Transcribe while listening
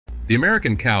The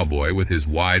American cowboy, with his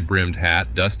wide-brimmed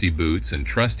hat, dusty boots, and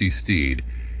trusty steed,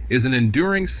 is an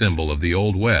enduring symbol of the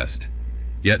Old West.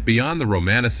 Yet beyond the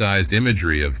romanticized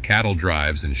imagery of cattle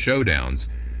drives and showdowns,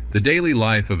 the daily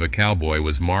life of a cowboy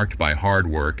was marked by hard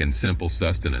work and simple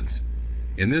sustenance.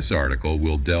 In this article,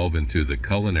 we'll delve into the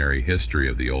culinary history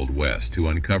of the Old West to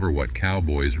uncover what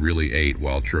cowboys really ate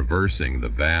while traversing the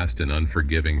vast and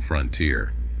unforgiving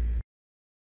frontier.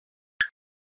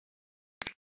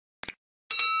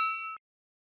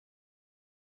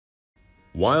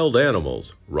 Wild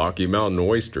animals, Rocky Mountain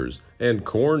oysters, and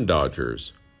corn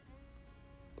dodgers.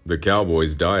 The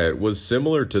cowboys' diet was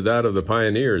similar to that of the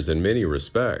pioneers in many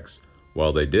respects.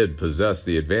 While they did possess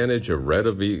the advantage of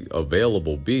readily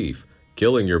available beef,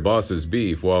 killing your boss's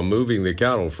beef while moving the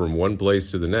cattle from one place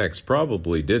to the next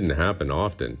probably didn't happen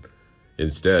often.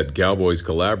 Instead, cowboys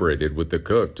collaborated with the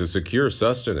cook to secure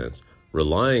sustenance,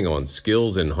 relying on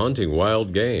skills in hunting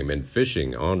wild game and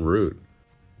fishing en route.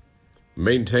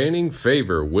 Maintaining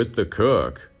favor with the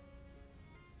cook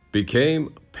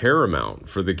became paramount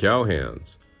for the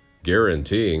cowhands,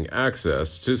 guaranteeing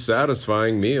access to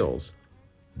satisfying meals.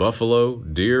 Buffalo,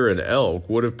 deer, and elk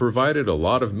would have provided a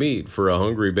lot of meat for a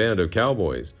hungry band of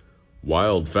cowboys.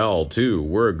 Wild fowl, too,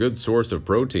 were a good source of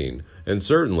protein, and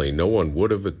certainly no one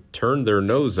would have turned their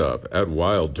nose up at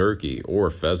wild turkey or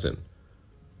pheasant.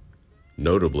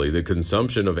 Notably, the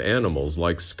consumption of animals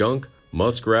like skunk,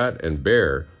 muskrat, and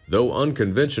bear, though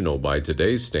unconventional by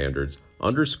today's standards,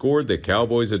 underscored the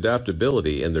cowboys'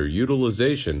 adaptability and their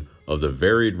utilization of the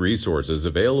varied resources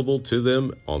available to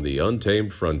them on the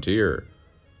untamed frontier.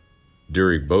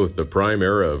 During both the prime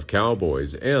era of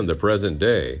cowboys and the present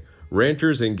day,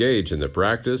 ranchers engage in the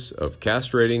practice of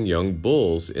castrating young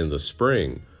bulls in the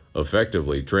spring,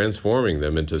 effectively transforming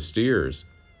them into steers.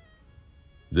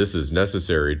 This is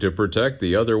necessary to protect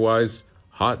the otherwise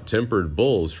hot-tempered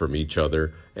bulls from each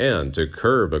other and to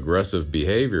curb aggressive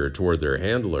behavior toward their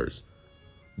handlers.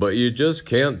 But you just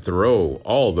can't throw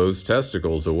all those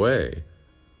testicles away.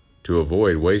 To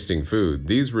avoid wasting food,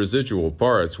 these residual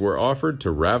parts were offered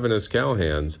to ravenous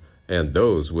cowhands and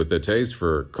those with a taste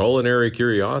for culinary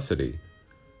curiosity.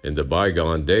 In the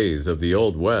bygone days of the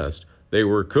Old West, they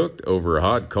were cooked over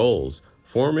hot coals,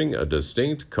 forming a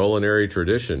distinct culinary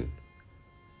tradition.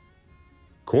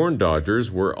 Corn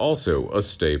dodgers were also a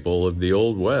staple of the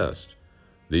Old West.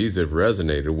 These have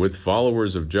resonated with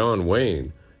followers of John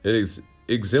Wayne. It is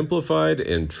exemplified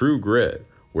in True Grit,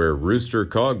 where Rooster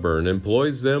Cogburn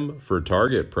employs them for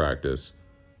target practice.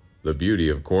 The beauty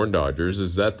of corn dodgers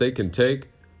is that they can take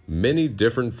many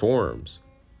different forms.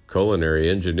 Culinary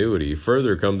ingenuity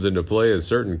further comes into play as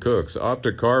certain cooks opt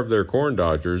to carve their corn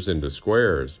dodgers into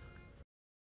squares.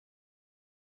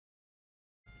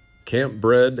 Camp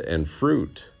bread and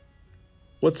fruit.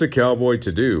 What's a cowboy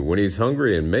to do when he's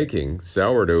hungry and making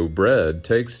sourdough bread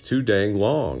takes too dang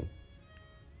long?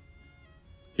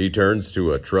 He turns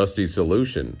to a trusty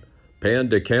solution, pan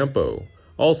de campo,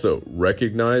 also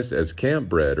recognized as camp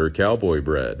bread or cowboy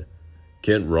bread.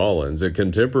 Kent Rollins, a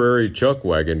contemporary chuck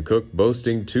wagon cook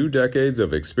boasting 2 decades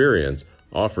of experience,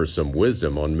 offers some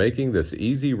wisdom on making this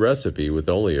easy recipe with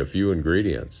only a few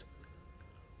ingredients.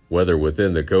 Whether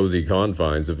within the cozy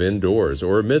confines of indoors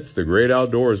or amidst the great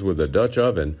outdoors with a Dutch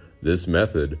oven, this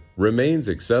method remains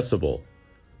accessible.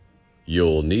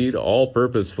 You'll need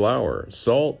all-purpose flour,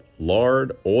 salt,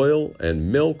 lard, oil,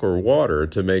 and milk or water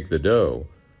to make the dough.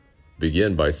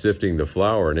 Begin by sifting the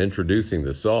flour and introducing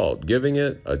the salt, giving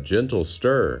it a gentle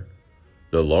stir.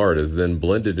 The lard is then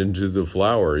blended into the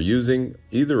flour using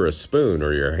either a spoon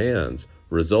or your hands,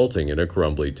 resulting in a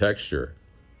crumbly texture.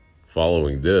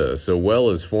 Following this, a well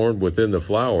is formed within the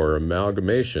flour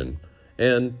amalgamation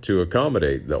and to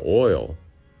accommodate the oil.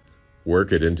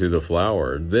 Work it into the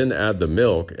flour, then add the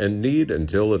milk and knead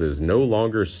until it is no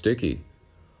longer sticky.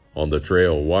 On the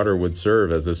trail, water would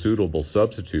serve as a suitable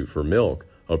substitute for milk,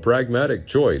 a pragmatic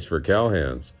choice for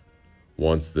cowhands.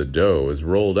 Once the dough is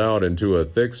rolled out into a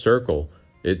thick circle,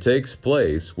 it takes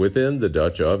place within the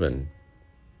Dutch oven,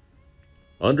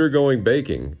 undergoing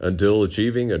baking until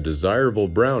achieving a desirable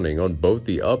browning on both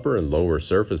the upper and lower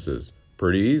surfaces.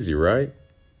 Pretty easy, right?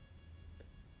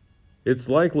 It's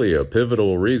likely a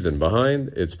pivotal reason behind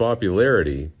its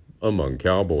popularity among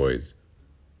cowboys.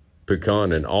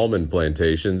 Pecan and almond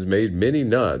plantations made many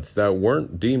nuts that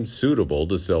weren't deemed suitable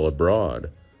to sell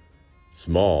abroad.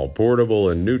 Small,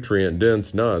 portable, and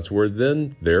nutrient-dense nuts were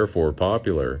then therefore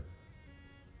popular.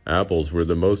 Apples were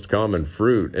the most common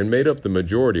fruit and made up the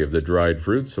majority of the dried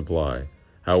fruit supply.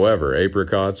 However,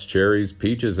 apricots, cherries,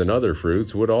 peaches, and other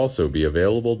fruits would also be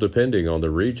available depending on the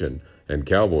region, and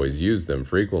cowboys used them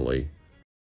frequently.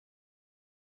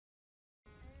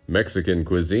 Mexican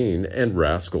cuisine, and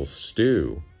rascal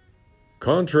stew.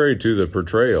 Contrary to the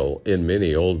portrayal in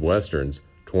many old westerns,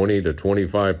 20 to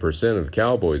 25% of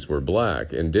cowboys were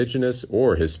black, indigenous,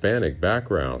 or Hispanic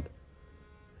background.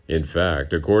 In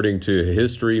fact, according to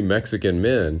history, Mexican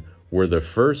men were the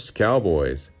first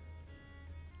cowboys,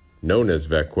 known as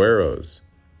vaqueros,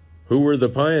 who were the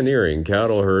pioneering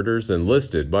cattle herders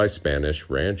enlisted by Spanish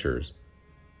ranchers.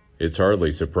 It's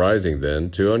hardly surprising,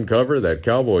 then, to uncover that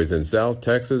cowboys in South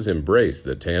Texas embraced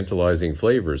the tantalizing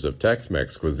flavors of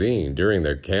Tex-Mex cuisine during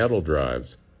their cattle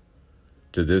drives.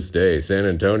 To this day, San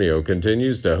Antonio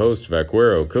continues to host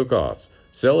vaquero cook-offs,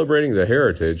 celebrating the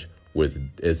heritage with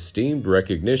esteemed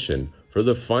recognition for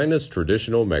the finest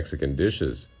traditional Mexican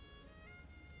dishes.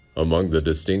 Among the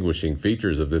distinguishing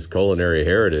features of this culinary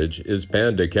heritage is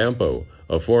pan de campo,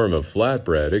 a form of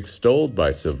flatbread extolled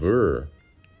by Saveur.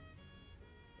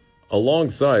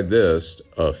 Alongside this,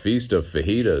 a feast of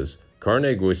fajitas,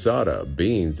 carne guisada,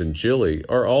 beans, and chili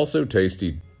are also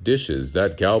tasty dishes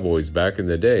that cowboys back in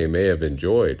the day may have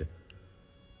enjoyed.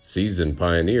 Seasoned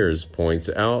Pioneers points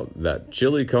out that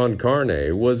chili con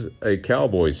carne was a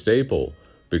cowboy staple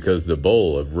because the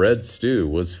bowl of red stew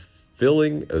was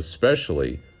filling,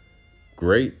 especially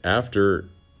great after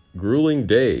grueling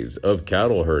days of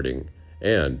cattle herding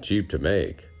and cheap to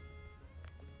make.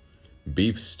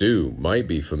 Beef stew might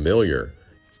be familiar,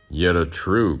 yet a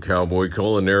true cowboy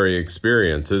culinary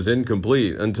experience is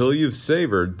incomplete until you've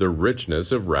savored the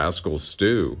richness of rascal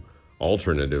stew,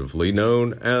 alternatively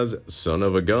known as son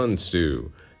of a gun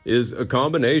stew, is a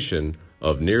combination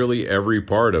of nearly every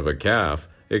part of a calf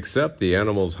except the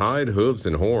animal's hide, hooves,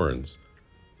 and horns.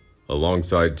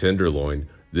 Alongside tenderloin,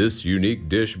 this unique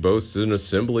dish boasts an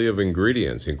assembly of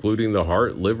ingredients including the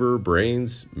heart, liver,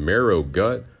 brains, marrow,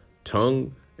 gut,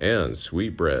 tongue, and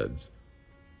sweetbreads.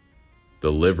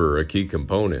 The liver, a key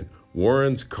component,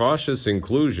 warrants cautious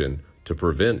inclusion to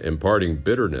prevent imparting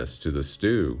bitterness to the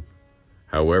stew.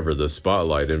 However, the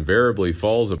spotlight invariably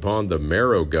falls upon the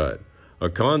marrow gut, a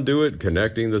conduit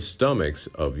connecting the stomachs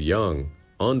of young,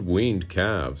 unweaned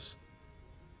calves.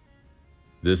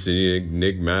 This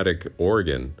enigmatic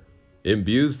organ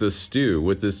imbues the stew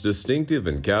with this distinctive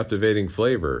and captivating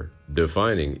flavor,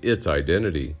 defining its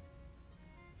identity.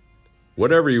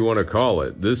 Whatever you want to call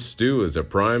it, this stew is a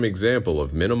prime example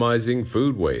of minimizing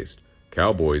food waste.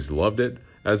 Cowboys loved it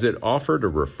as it offered a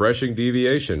refreshing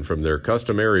deviation from their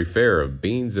customary fare of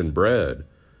beans and bread.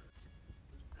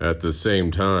 At the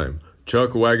same time,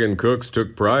 chuck wagon cooks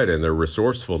took pride in their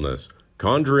resourcefulness,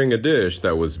 conjuring a dish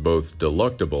that was both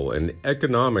delectable and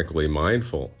economically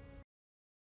mindful.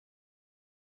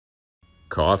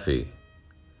 Coffee.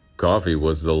 Coffee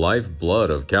was the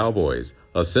lifeblood of cowboys,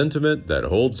 a sentiment that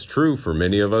holds true for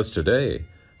many of us today.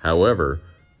 However,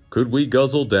 could we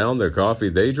guzzle down the coffee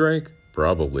they drank?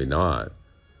 Probably not.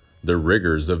 The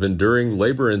rigors of enduring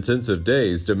labor-intensive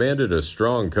days demanded a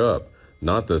strong cup,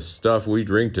 not the stuff we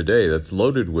drink today that's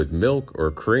loaded with milk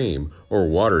or cream or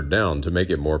watered down to make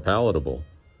it more palatable.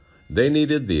 They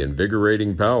needed the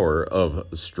invigorating power of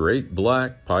straight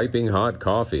black piping hot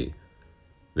coffee.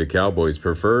 The cowboys'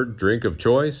 preferred drink of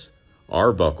choice?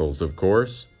 Arbuckles, of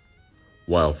course.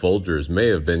 While Folgers may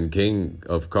have been king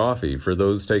of coffee for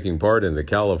those taking part in the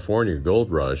California Gold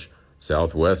Rush,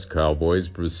 Southwest cowboys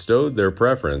bestowed their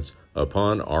preference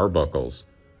upon Arbuckles.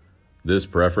 This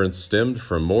preference stemmed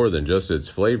from more than just its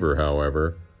flavor,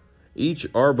 however. Each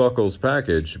Arbuckles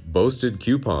package boasted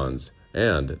coupons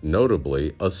and,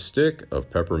 notably, a stick of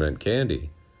peppermint candy.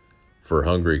 For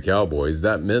hungry cowboys,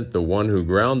 that meant the one who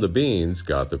ground the beans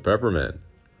got the peppermint.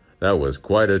 That was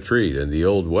quite a treat in the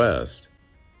Old West.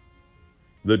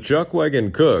 The chuck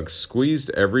wagon cooks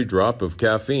squeezed every drop of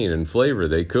caffeine and flavor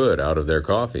they could out of their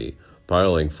coffee,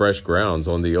 piling fresh grounds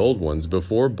on the old ones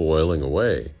before boiling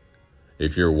away.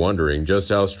 If you're wondering just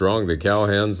how strong the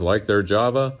cowhands like their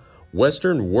Java,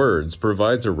 Western Words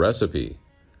provides a recipe.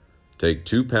 Take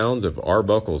 2 pounds of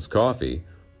Arbuckles coffee,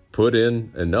 put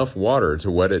in enough water to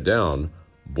wet it down,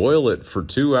 boil it for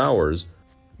 2 hours,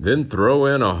 then throw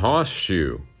in a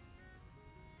horseshoe.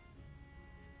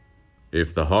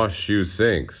 If the horseshoe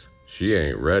sinks, she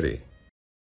ain't ready.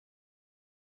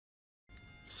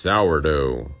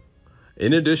 Sourdough.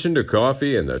 In addition to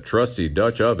coffee and the trusty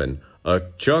Dutch oven, a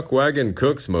chuck wagon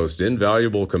cook's most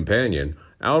invaluable companion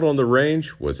out on the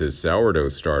range was his sourdough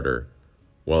starter.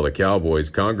 While the cowboys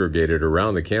congregated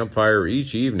around the campfire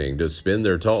each evening to spin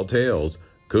their tall tales,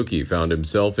 Cookie found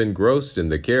himself engrossed in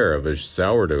the care of his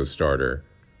sourdough starter.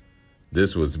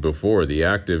 This was before the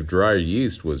active dry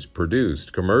yeast was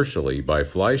produced commercially by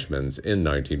Fleischmann's in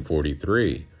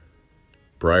 1943.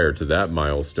 Prior to that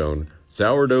milestone,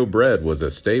 sourdough bread was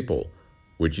a staple,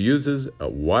 which uses a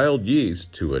wild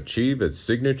yeast to achieve its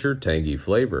signature tangy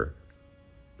flavor.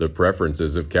 The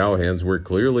preferences of cowhands were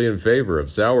clearly in favor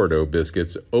of sourdough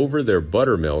biscuits over their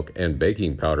buttermilk and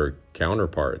baking powder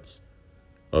counterparts,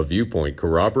 a viewpoint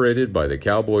corroborated by the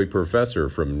Cowboy professor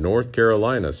from North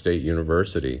Carolina State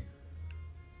University.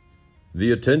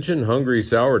 The attention-hungry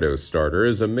sourdough starter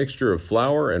is a mixture of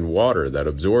flour and water that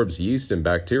absorbs yeast and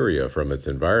bacteria from its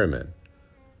environment.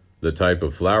 The type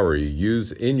of flour you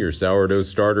use in your sourdough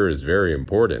starter is very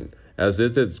important, as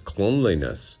is its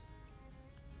cleanliness.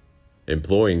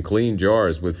 Employing clean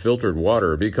jars with filtered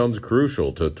water becomes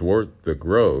crucial to thwart the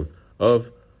growth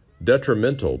of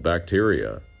detrimental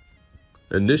bacteria.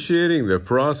 Initiating the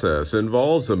process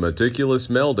involves a meticulous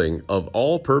melding of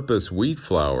all-purpose wheat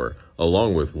flour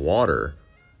along with water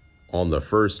on the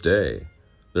first day.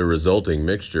 The resulting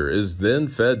mixture is then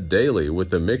fed daily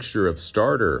with a mixture of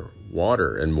starter,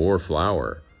 water, and more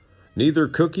flour. Neither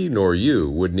Cookie nor you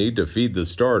would need to feed the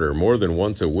starter more than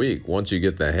once a week once you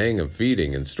get the hang of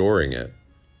feeding and storing it.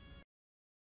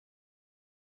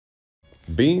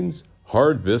 Beans,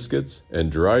 hard biscuits, and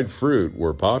dried fruit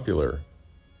were popular.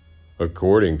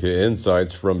 According to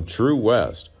insights from True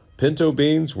West, pinto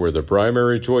beans were the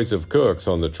primary choice of cooks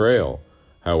on the trail.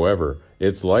 However,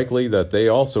 it's likely that they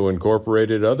also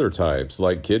incorporated other types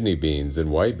like kidney beans and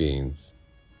white beans.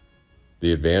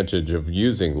 The advantage of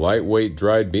using lightweight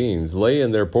dried beans lay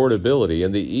in their portability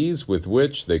and the ease with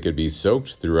which they could be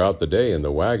soaked throughout the day in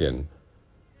the wagon.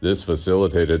 This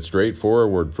facilitated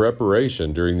straightforward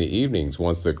preparation during the evenings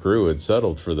once the crew had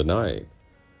settled for the night.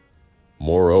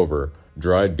 Moreover,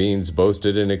 dried beans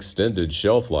boasted an extended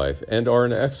shelf life and are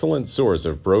an excellent source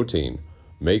of protein,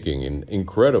 making an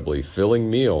incredibly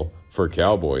filling meal for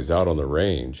cowboys out on the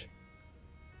range.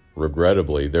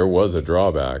 Regrettably, there was a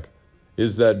drawback,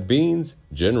 is that beans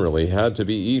generally had to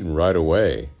be eaten right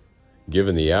away.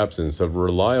 Given the absence of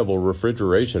reliable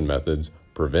refrigeration methods,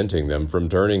 preventing them from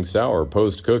turning sour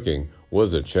post-cooking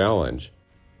was a challenge.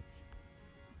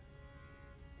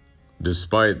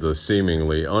 Despite the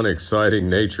seemingly unexciting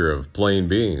nature of plain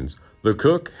beans, the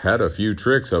cook had a few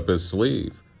tricks up his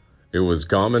sleeve. It was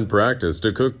common practice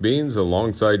to cook beans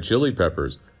alongside chili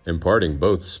peppers, imparting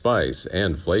both spice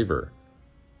and flavor.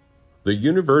 The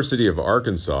University of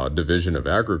Arkansas Division of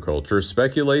Agriculture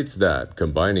speculates that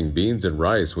combining beans and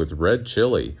rice with red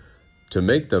chili to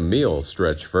make the meal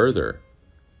stretch further.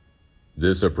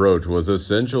 This approach was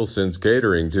essential since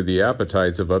catering to the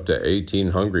appetites of up to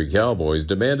 18 hungry cowboys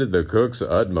demanded the cook's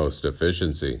utmost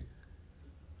efficiency.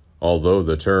 Although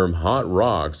the term hot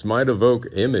rocks might evoke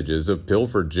images of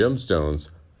pilfered gemstones,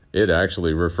 it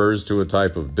actually refers to a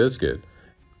type of biscuit,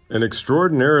 an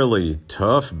extraordinarily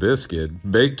tough biscuit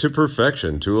baked to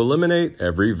perfection to eliminate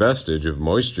every vestige of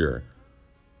moisture.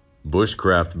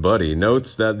 Bushcraft Buddy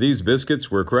notes that these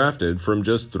biscuits were crafted from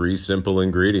just 3 simple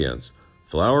ingredients: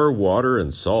 flour, water,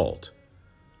 and salt.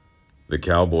 The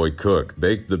cowboy cook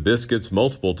baked the biscuits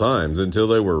multiple times until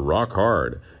they were rock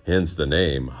hard, hence the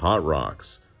name Hot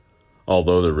Rocks.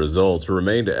 Although the results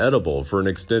remained edible for an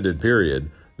extended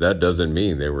period, that doesn't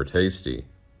mean they were tasty.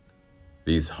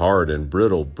 These hard and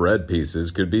brittle bread pieces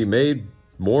could be made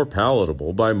more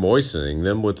palatable by moistening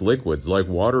them with liquids like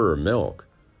water or milk.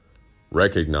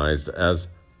 Recognized as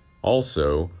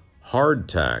also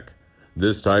hardtack,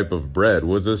 this type of bread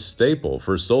was a staple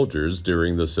for soldiers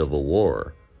during the Civil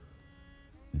War.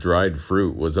 Dried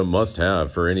fruit was a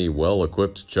must-have for any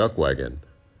well-equipped chuck wagon.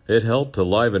 It helped to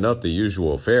liven up the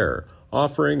usual fare,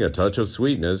 offering a touch of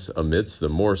sweetness amidst the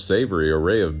more savory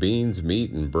array of beans,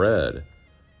 meat, and bread.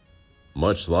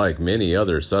 Much like many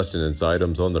other sustenance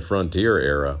items on the frontier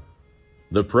era,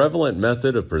 the prevalent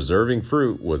method of preserving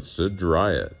fruit was to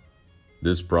dry it.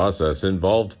 This process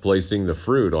involved placing the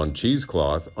fruit on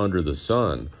cheesecloth under the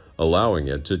sun, allowing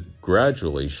it to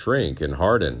gradually shrink and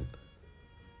harden.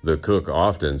 The cook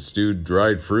often stewed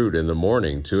dried fruit in the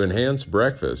morning to enhance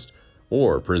breakfast,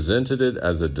 or presented it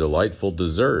as a delightful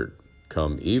dessert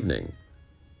come evening.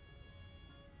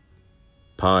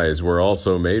 Pies were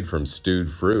also made from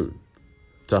stewed fruit.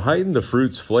 To heighten the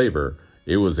fruit's flavor,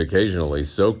 it was occasionally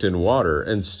soaked in water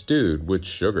and stewed with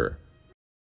sugar.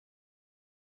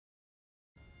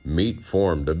 Meat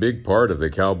formed a big part of the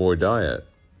cowboy diet.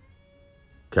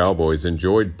 Cowboys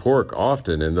enjoyed pork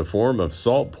often in the form of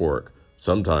salt pork,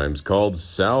 sometimes called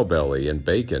sow belly and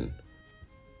bacon.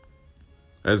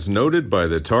 As noted by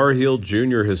the Tar Heel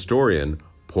Jr. historian,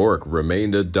 pork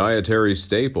remained a dietary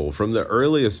staple from the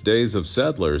earliest days of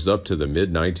settlers up to the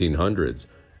mid-1900s,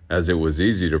 as it was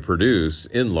easy to produce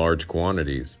in large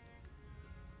quantities.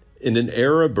 In an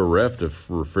era bereft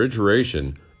of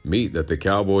refrigeration, meat that the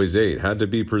cowboys ate had to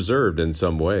be preserved in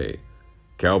some way.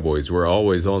 Cowboys were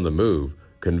always on the move,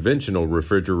 conventional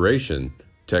refrigeration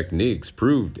techniques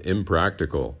proved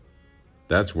impractical.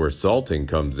 That's where salting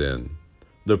comes in.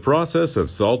 The process of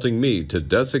salting meat to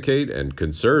desiccate and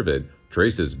conserve it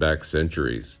traces back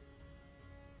centuries.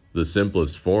 The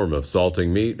simplest form of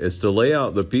salting meat is to lay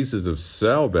out the pieces of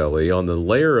sow belly on the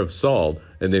layer of salt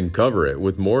and then cover it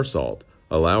with more salt,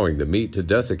 allowing the meat to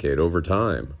desiccate over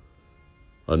time.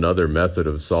 Another method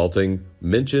of salting,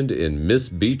 mentioned in Miss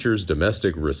Beecher's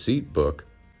Domestic Receipt Book,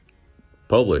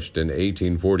 published in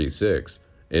 1846,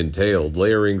 entailed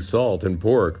layering salt and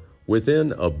pork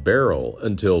within a barrel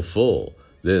until full,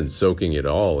 then soaking it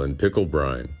all in pickle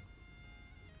brine.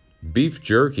 Beef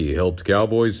jerky helped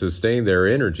cowboys sustain their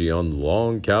energy on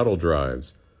long cattle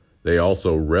drives. They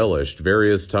also relished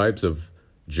various types of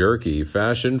jerky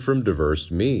fashioned from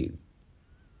diverse meat.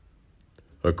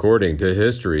 According to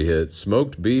History Hit,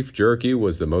 smoked beef jerky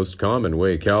was the most common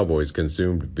way cowboys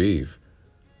consumed beef.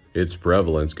 Its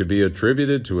prevalence could be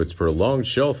attributed to its prolonged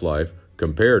shelf life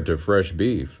compared to fresh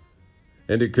beef,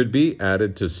 and it could be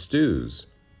added to stews.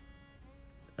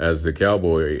 As the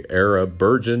cowboy era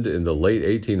burgeoned in the late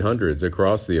 1800s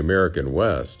across the American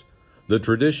West, the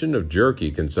tradition of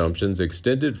jerky consumptions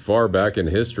extended far back in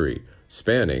history,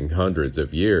 spanning hundreds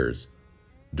of years.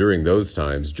 During those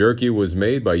times, jerky was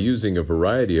made by using a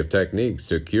variety of techniques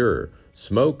to cure,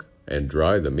 smoke, and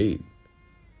dry the meat.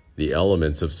 The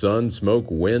elements of sun, smoke,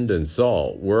 wind, and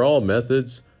salt were all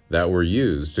methods that were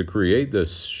used to create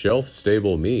this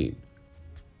shelf-stable meat.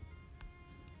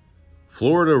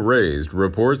 Florida Raised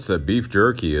reports that beef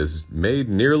jerky is made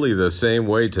nearly the same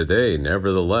way today.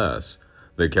 Nevertheless,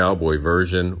 the cowboy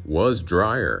version was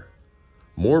drier,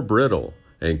 more brittle,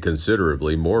 and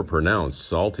considerably more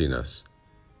pronounced saltiness.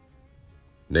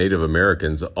 Native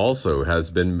Americans also has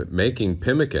been making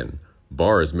pemmican,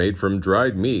 bars made from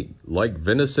dried meat like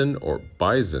venison or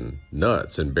bison,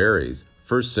 nuts, and berries,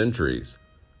 for centuries.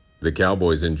 The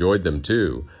cowboys enjoyed them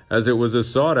too, as it was a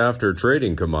sought-after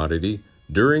trading commodity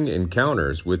during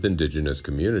encounters with indigenous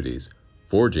communities,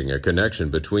 forging a connection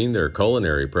between their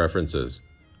culinary preferences.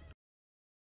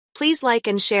 Please like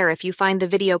and share if you find the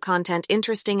video content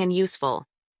interesting and useful.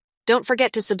 Don't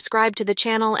forget to subscribe to the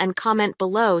channel and comment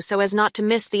below so as not to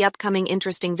miss the upcoming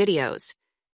interesting videos.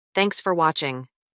 Thanks for watching.